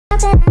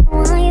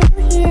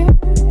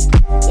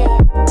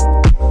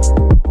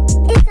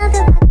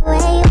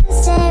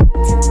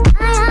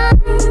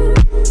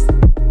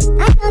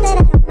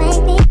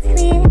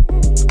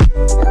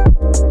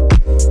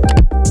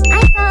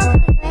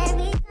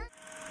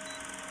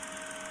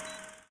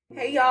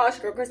Hey y'all,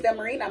 it's your girl Krista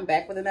Marine. I'm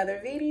back with another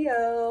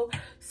video.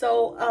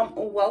 So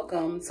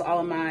welcome to all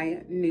of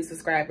my new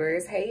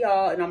subscribers. Hey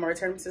y'all, and all my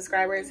returning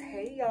subscribers.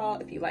 Hey y'all,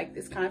 if you like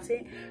this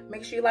content,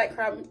 make sure you like,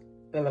 comment.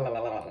 I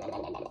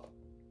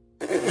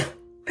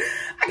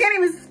can't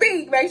even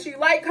speak. Make sure you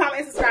like,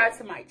 comment, subscribe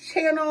to my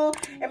channel,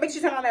 and make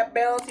sure you turn on that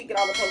bell so you get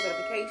all the post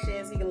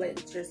notifications so you can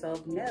let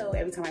yourself know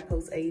every time I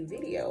post a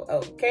video.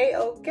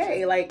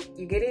 Okay, like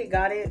you get it,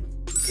 got it,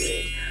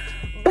 good.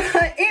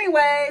 But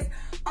anyways,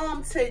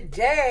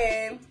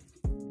 today,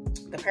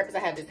 the purpose I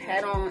have this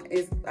hat on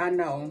is, I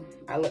know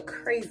I look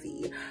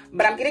crazy,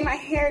 but I'm getting my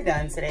hair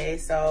done today,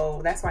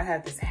 so that's why I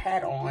have this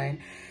hat on.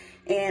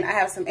 And I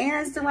have some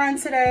errands to run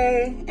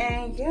today,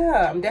 and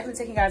yeah, I'm definitely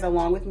taking you guys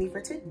along with me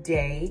for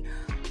today.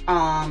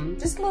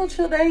 Just a little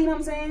chill day, you know what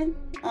I'm saying?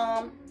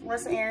 Run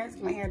some errands,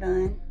 get my hair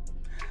done.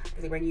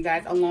 Really bring you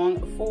guys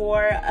along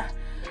for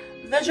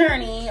the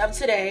journey of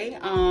today.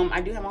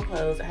 I do have on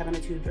clothes. I have on a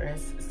toothbrush,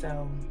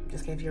 so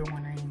just in case you're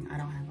wondering, I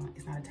don't have on,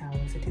 it's not a towel,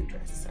 it's a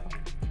toothbrush. So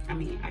I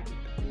mean,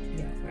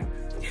 yeah, whatever.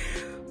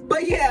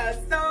 But yeah,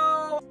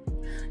 so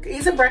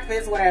eat some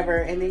breakfast, whatever,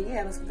 and then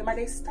yeah, let's get my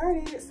day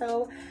started.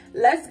 So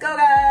let's go,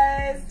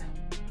 guys.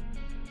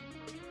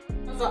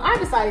 So I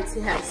decided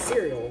to have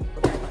cereal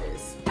for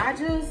breakfast.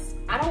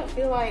 I don't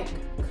feel like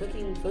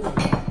cooking food.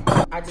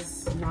 I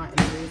just not in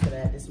the mood for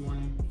that this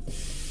morning.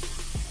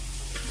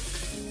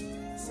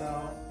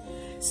 So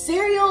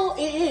cereal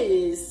it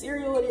is.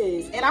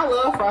 And I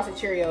love Frosted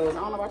Cheerios. I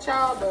don't know about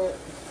y'all, but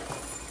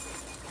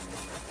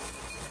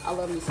I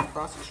love me some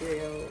Frosted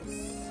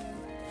Cheerios.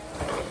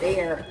 They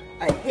are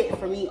a hit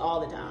for me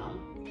all the time.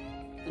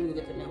 Let me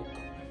get the milk.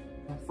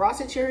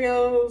 Frosted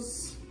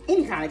Cheerios,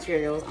 any kind of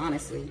Cheerios,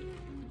 honestly.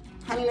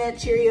 Honey Nut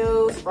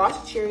Cheerios,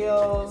 Frosted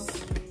Cheerios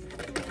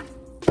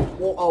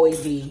will always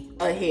be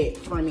a hit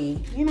for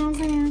me. You know what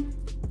I'm saying?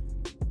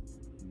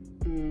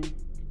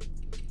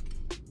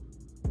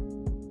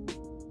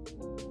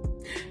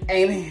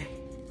 Amen.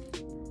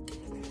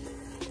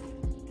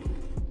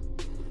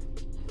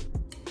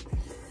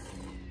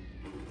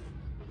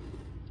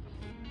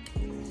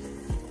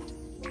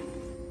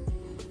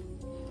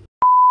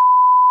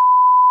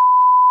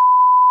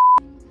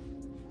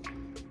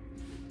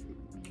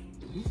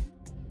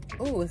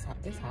 Oh, it's hot.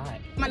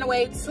 I'm on the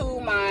way to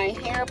my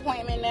hair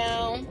appointment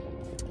now.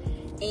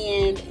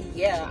 And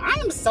yeah, I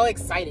am so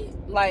excited.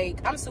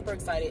 Like, I'm super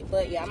excited.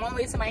 But yeah, I'm on the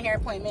way to my hair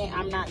appointment.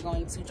 I'm not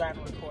going to drive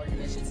and record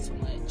because it's just too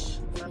much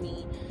for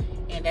me.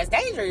 And that's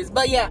dangerous.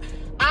 But yeah,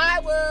 I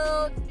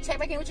will check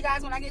back in with you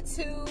guys when I get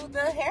to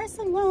the hair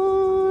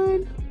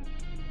salon.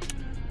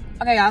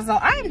 Okay, y'all, so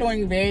I am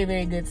doing very,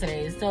 very good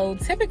today. So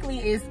typically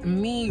it's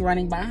me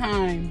running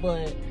behind,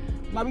 but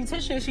my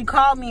beautician, she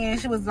called me and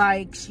she was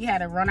like, she had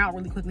to run out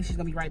really quickly. She's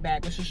gonna be right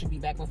back, but she should be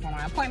back before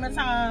my appointment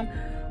time,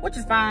 which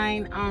is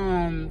fine.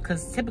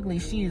 Cause typically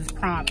she is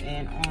prompt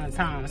and on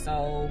time,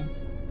 so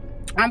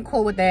I'm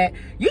cool with that.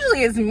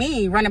 Usually it's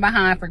me running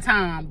behind for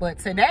time, but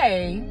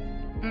today,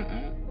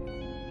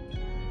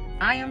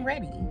 I am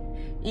ready.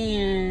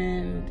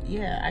 And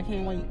yeah, I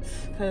can't wait,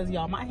 cause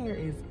y'all, my hair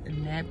is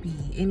nappy.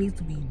 It needs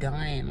to be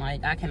done.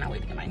 Like, I cannot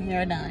wait to get my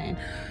hair done.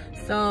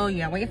 So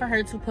yeah, waiting for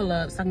her to pull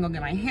up so I can go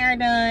get my hair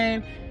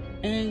done.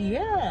 And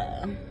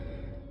yeah.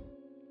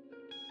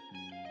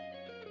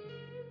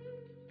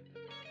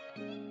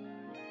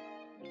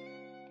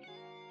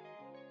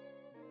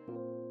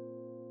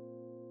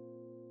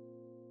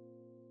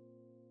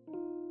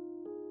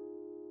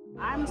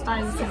 I'm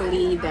starting to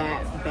believe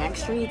that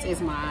Backstreets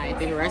is my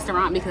favorite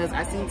restaurant because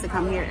I seem to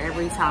come here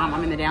every time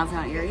I'm in the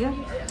downtown area.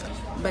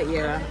 But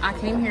yeah, I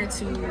came here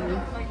to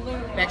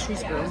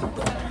Backstreet's Grill.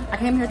 I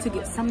came here to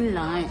get some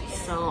lunch,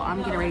 so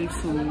I'm getting ready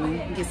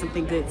to get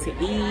something good to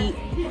eat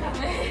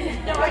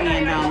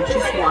and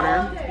just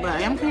water.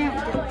 But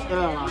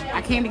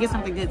I came to get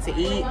something good to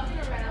eat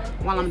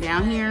while I'm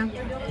down here.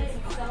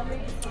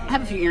 I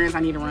have a few errands I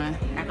need to run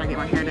after I get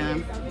my hair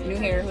done. New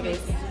hair, who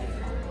this?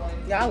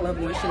 Yeah, I love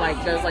when she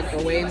like does like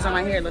the waves on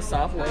my hair, the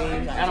soft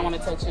waves. Like, I don't want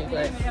to touch it,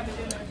 but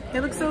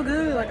it looks so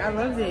good. Like, I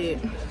love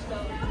it.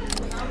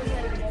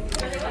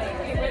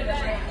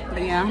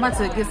 But yeah, I'm about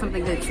to get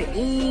something good to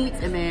eat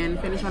and then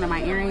finish one of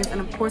my earrings. And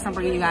of course, I'm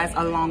bringing you guys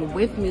along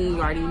with me.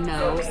 You already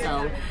know.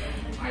 So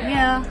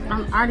yeah,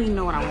 I already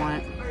know what I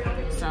want.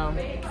 So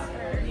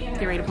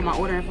get ready to put my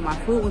order in for my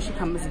food when she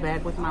comes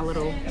back with my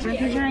little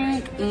drinky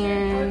drink.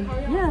 And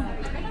yeah.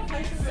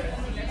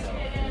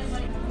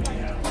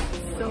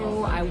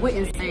 So I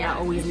wouldn't say I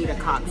always need a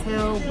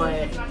cocktail,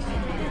 but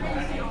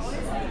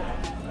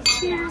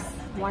cheers,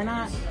 why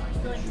not?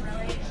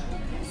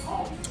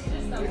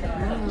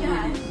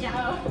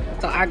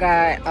 So I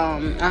got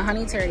a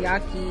honey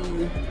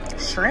teriyaki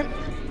shrimp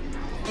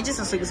and just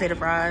some sweet potato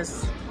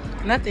fries.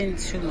 Nothing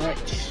too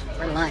much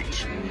for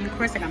lunch. And of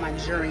course I got my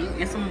drink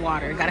and some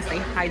water. Gotta stay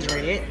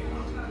hydrated.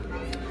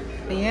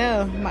 But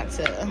yeah, I'm about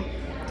to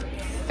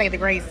say the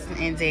grace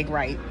and dig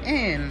right.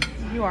 And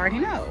you already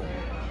know.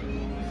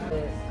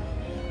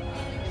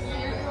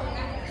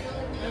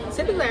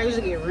 Typically I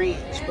usually get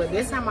ranch, but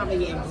this time I've been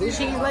getting blue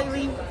cheese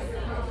lately.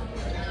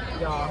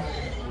 Y'all,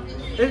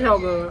 It's so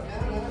good.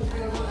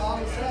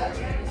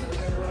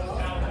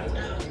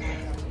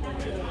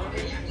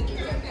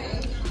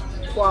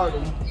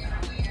 Quality.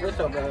 It's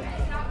so good.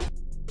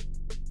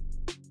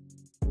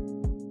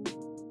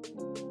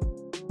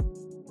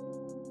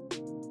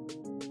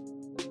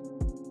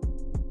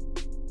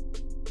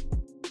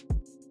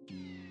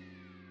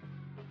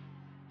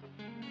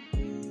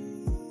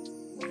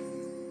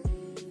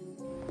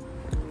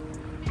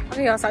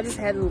 Okay, y'all, so I just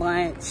had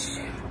lunch.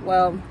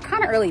 Well,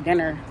 kind of early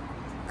dinner.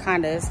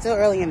 Kind of. Still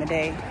early in the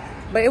day.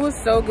 But it was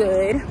so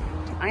good.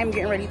 I am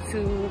getting ready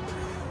to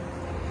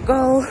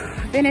go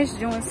finish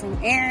doing some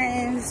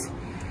errands.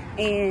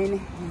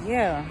 And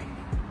yeah,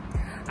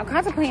 I'm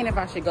contemplating if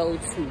I should go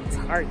to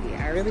Target.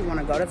 I really want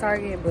to go to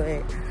Target,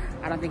 but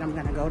I don't think I'm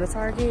going to go to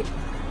Target.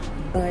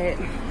 But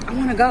I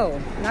want to go.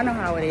 And I know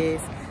how it is.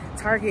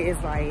 Target is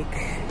like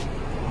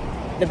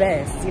the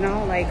best, you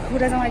know? Like, who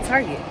doesn't like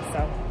Target?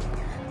 So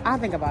I'll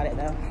think about it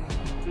though.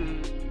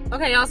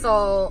 Okay, y'all,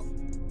 so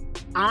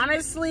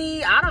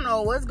honestly, I don't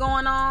know what's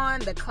going on.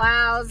 The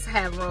clouds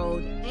have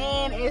rolled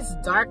in. It's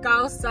dark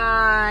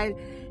outside.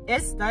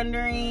 It's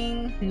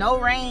thundering. No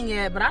rain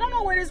yet, but I don't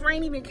know where this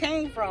rain even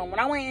came from. When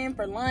I went in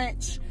for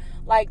lunch,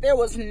 like, there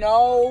was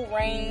no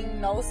rain,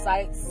 no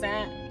sight,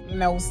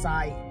 no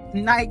sight.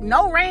 Like,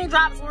 no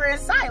raindrops were in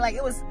sight. Like,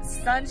 it was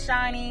sun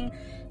shining,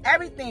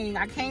 everything.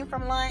 I came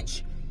from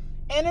lunch,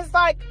 and it's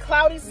like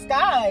cloudy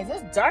skies.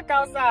 It's dark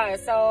outside.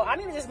 So I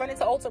need to just run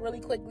into Ulta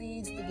really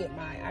quickly just to get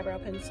my eyebrow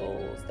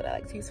pencils that I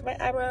like to use for my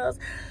eyebrows.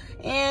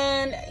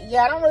 And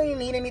yeah, I don't really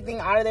need anything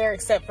out of there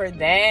except for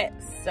that.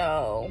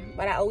 So,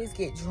 but I always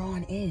get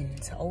drawn in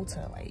to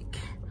Ulta, like,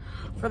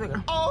 for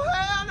the... Oh,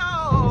 hell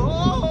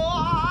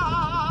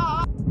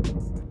no!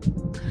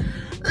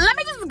 Let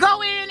me just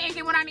go in and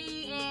get what I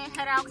need and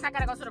head out, because I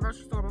gotta go to the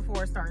grocery store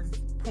before it starts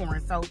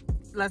pouring. So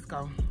let's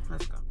go.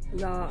 Let's go.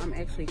 Y'all, I'm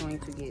actually going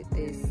to get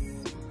this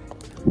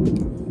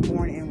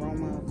Born in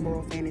Roma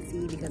Floral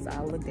Fantasy because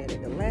I looked at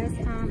it the last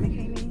time it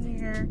came in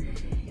here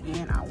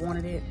and I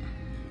wanted it.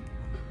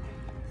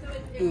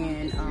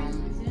 And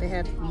they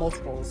have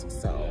multiples,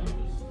 so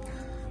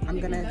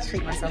I'm gonna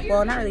treat myself.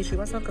 Well, not really treat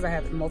myself because I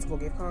have multiple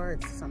gift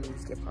cards. So I'm gonna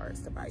use gift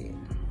cards to buy it.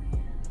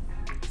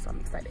 So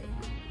I'm excited.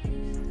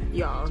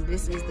 Y'all,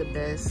 this is the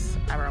best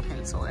eyebrow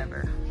pencil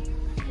ever.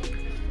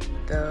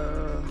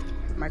 The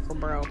micro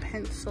brow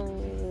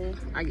pencil.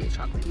 I get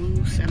chocolate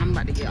mousse, and I'm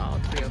about to get all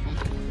three of them.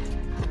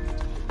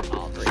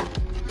 All three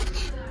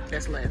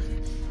that's left,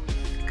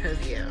 because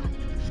yeah,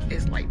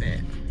 it's like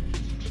that.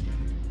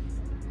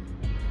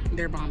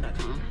 They're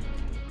bomb.com.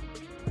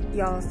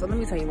 Y'all, so let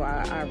me tell you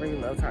why I really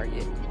love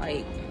Target.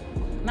 Like,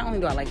 not only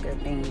do I like their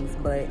things,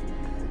 but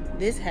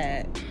this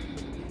hat,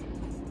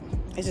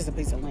 it's just a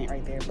piece of lint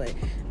right there, but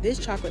this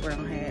chocolate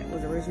brown hat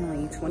was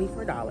originally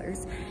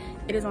 $24.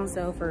 It is on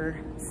sale for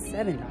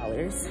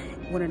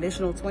 $7 with an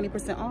additional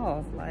 20%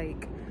 off.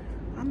 Like,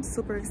 I'm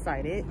super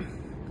excited.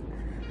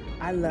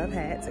 I love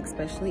hats,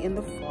 especially in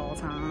the fall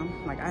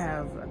time. Like, I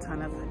have a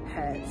ton of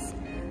hats.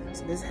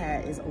 So this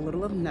hat is a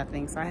little of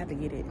nothing, so I have to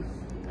get it.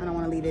 I don't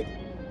want to leave it.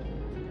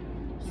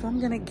 So I'm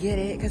gonna get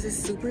it because it's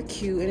super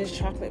cute and it's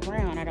chocolate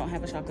brown. I don't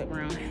have a chocolate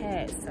brown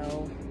hat,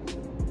 so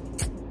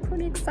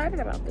pretty excited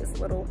about this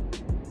little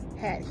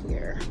hat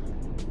here.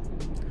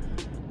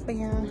 But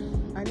yeah,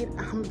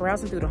 I'm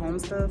browsing through the home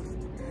stuff,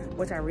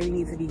 which I really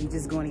need to be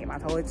just going to get my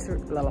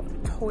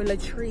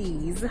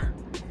toiletries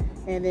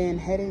and then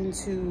heading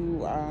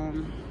to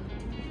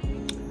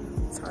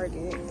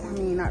Target. I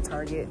mean, not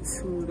Target,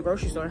 to the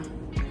grocery store.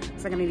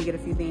 It's like I need to get a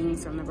few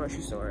things from the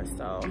grocery store,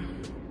 so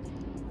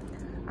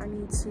I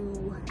need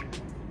to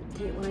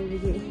get what I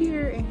need to get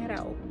here and head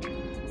out.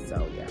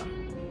 So yeah,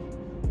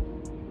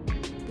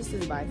 this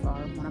is by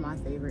far one of my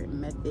favorite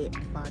Method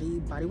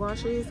body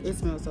washes. It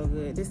smells so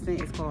good. This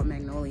scent is called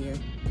Magnolia.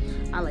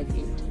 I like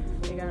it.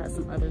 They got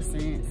some other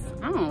scents.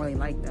 I don't really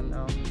like them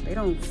though. They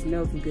don't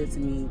smell too good to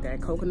me. That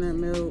coconut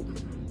milk,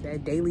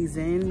 that Daily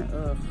Zen,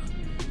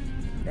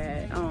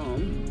 that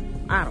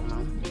I don't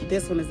know.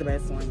 This one is the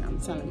best one, I'm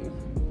telling you.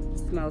 It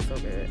smells so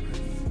good.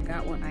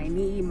 Got what I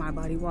need, my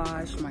body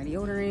wash, my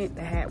deodorant.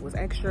 The hat was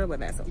extra, but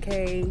that's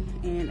okay.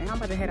 And I'm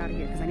about to head out of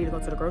here because I need to go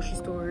to the grocery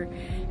store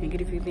and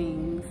get a few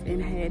things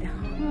and head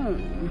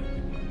home.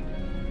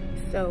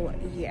 So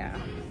yeah,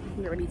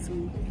 I'm ready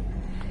to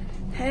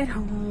head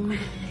home.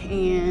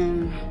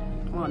 And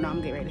well, no, I'm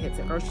getting ready to head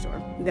to the grocery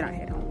store, then I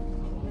head home.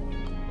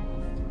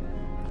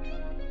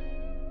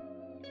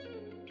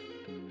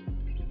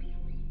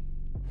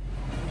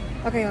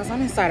 Okay, y'all, so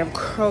I'm inside of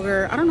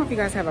Kroger. I don't know if you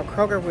guys have a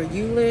Kroger where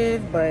you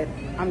live, but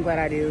I'm glad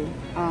I do.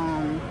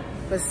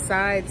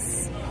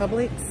 Besides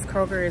Publix,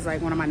 Kroger is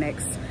like one of my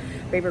next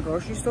favorite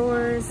grocery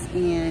stores.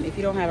 And if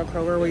you don't have a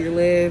Kroger where you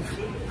live,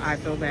 I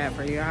feel bad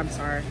for you. I'm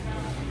sorry.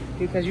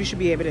 Because you should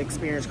be able to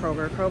experience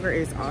Kroger. Kroger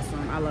is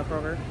awesome. I love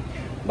Kroger.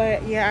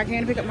 But yeah, I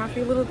came to pick up my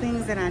few little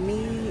things that I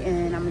need,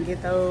 and I'm gonna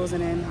get those,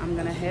 and then I'm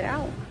gonna head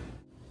out.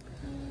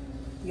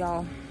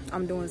 Y'all,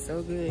 I'm doing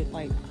so good.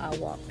 Like, I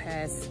walked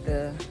past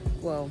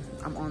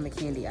I'm on the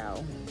candy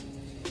aisle.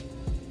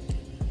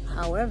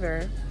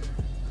 However,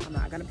 I'm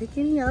not gonna pick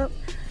any up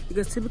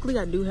because typically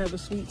I do have a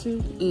sweet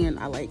tooth and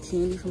I like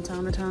candy from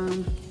time to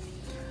time.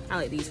 I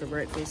like these for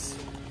breakfast,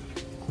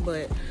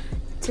 but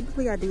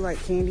typically I do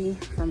like candy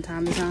from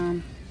time to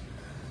time.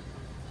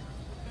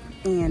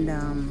 And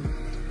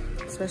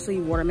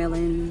especially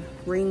watermelon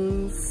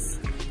rings,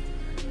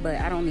 but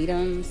I don't need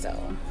them, so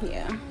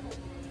yeah.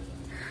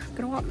 I'm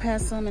gonna walk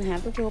past them and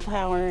have the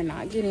willpower and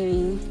not get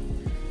any.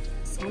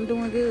 So I'm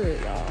doing good,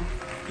 y'all.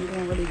 I'm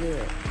doing really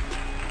good.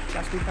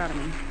 Y'all should be proud of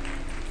me.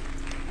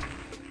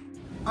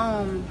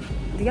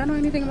 Do y'all know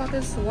anything about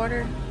this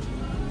water?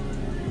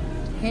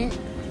 Hint?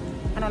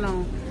 I don't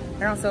know.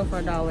 They're on sale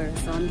for $1,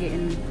 so I'm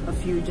getting a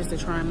few just to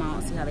try them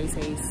out, see how they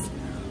taste.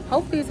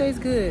 Hopefully it tastes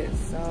good,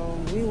 so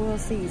we will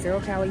see.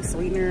 0 calorie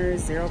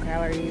sweeteners, 0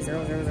 calories,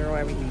 0, 0, 0,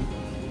 everything.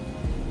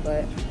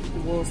 But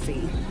we'll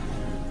see.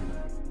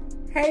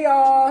 Hey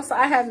y'all, so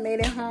I have made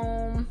it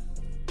home.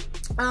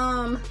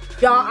 Y'all,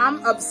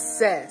 I'm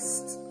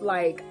obsessed.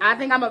 Like, I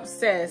think I'm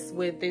obsessed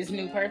with this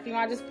new perfume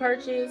I just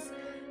purchased.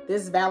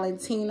 This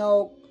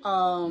Valentino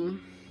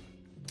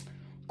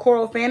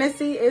Coral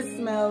Fantasy. It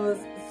smells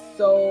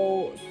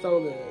so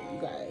good, you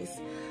guys.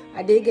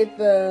 I did get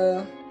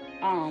the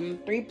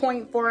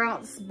 3.4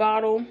 ounce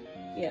bottle.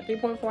 Yeah,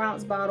 3.4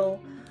 ounce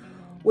bottle,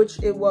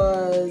 which it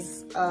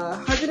was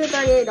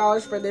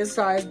 $138 for this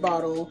size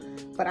bottle.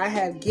 But I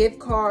have gift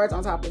cards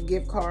on top of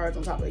gift cards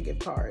on top of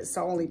gift cards.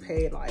 So I only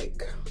paid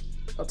like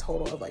a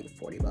total of like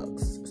 40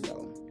 bucks.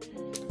 So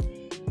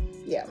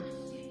yeah,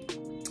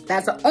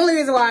 that's the only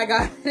reason why I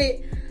got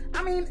it.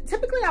 I mean,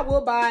 typically I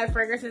will buy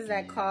fragrances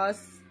that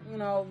cost, you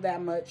know,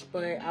 that much,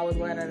 but I was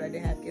glad that I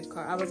did have gift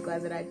cards. I was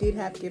glad that I did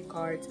have gift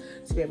cards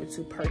to be able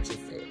to purchase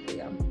it. But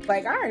yeah,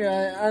 like I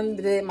already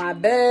undid my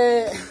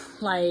bed.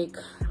 Like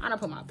I done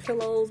put my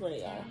pillows where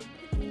they are.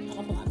 I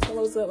done put my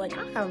pillows up. Like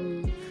I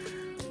am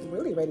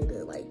really ready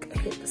to like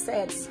hit the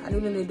sets. I do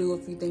need to do a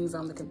few things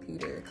on the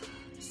computer.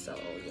 So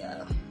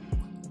yeah,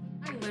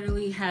 I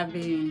literally have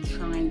been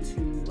trying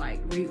to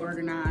like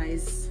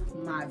reorganize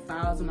my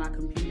files on my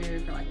computer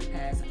for like the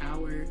past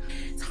hour.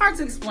 It's hard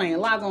to explain, a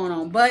lot going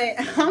on, but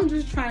I'm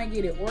just trying to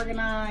get it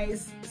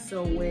organized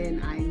so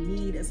when I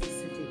need a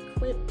specific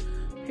clip,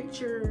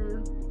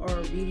 picture,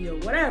 or video,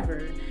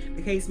 whatever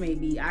the case may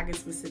be, I can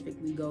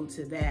specifically go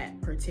to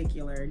that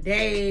particular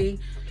day,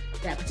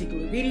 that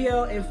particular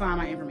video, and find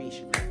my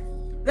information.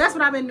 That's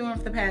what I've been doing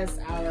for the past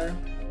hour.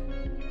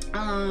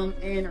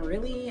 And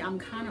really, I'm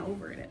kind of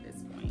over it at this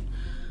point.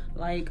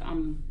 Like,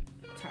 I'm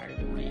tired of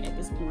doing it at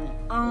this point.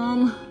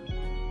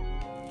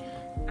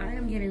 I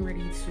am getting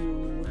ready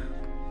to,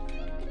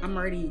 I'm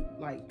already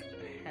like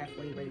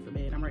halfway ready for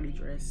bed. I'm already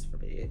dressed for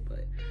bed,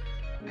 but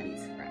I need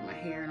to wrap my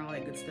hair and all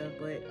that good stuff.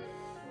 But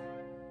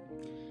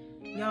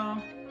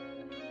y'all,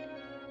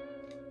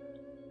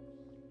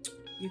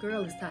 your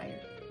girl is tired.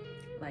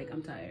 Like,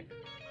 I'm tired.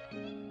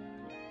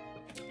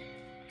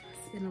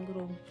 It's been a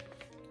little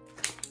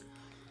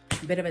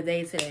bit of a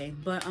day today,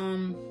 but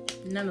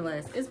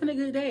nonetheless, it's been a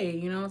good day.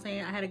 You know what I'm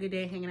saying? I had a good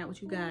day hanging out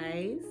with you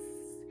guys.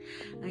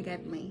 I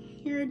got my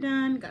hair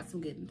done, got some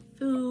good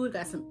food,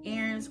 got some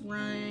errands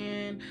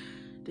run,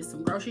 did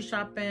some grocery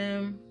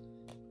shopping.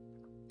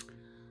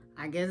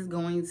 I guess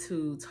going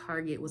to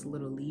Target was a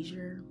little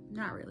leisure.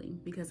 Not really,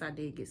 because I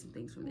did get some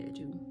things from there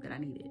too that I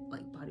needed,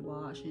 like body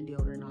wash and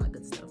deodorant and all that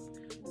good stuff.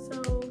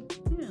 So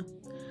yeah,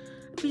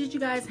 I appreciate you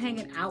guys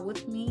hanging out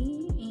with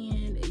me,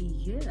 and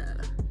yeah,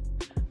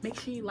 make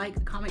sure you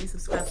like, comment, and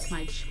subscribe to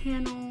my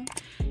channel.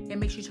 And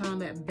make sure you turn on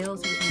that bell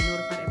so you can be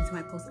notified every time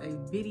I post a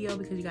video,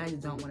 because you guys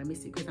don't want to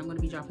miss it, because I'm going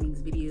to be dropping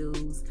these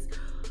videos.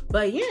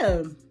 But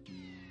yeah,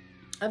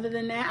 other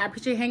than that, I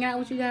appreciate hanging out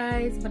with you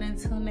guys. But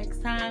until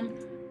next time,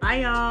 bye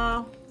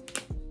y'all.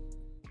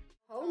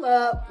 Hold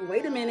up,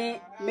 wait a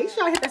minute. Make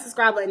sure y'all hit that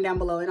subscribe button down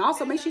below. And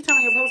also make sure you turn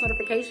on your post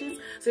notifications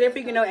so therefore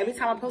you can know every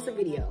time I post a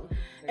video.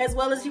 As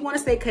well as if you want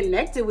to stay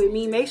connected with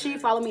me, make sure you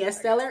follow me at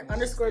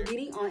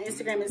Stellar_Beauty on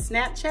Instagram and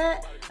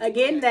Snapchat.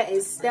 Again, that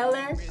is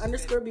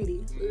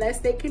Stellar_Beauty. Let's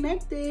stay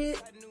connected.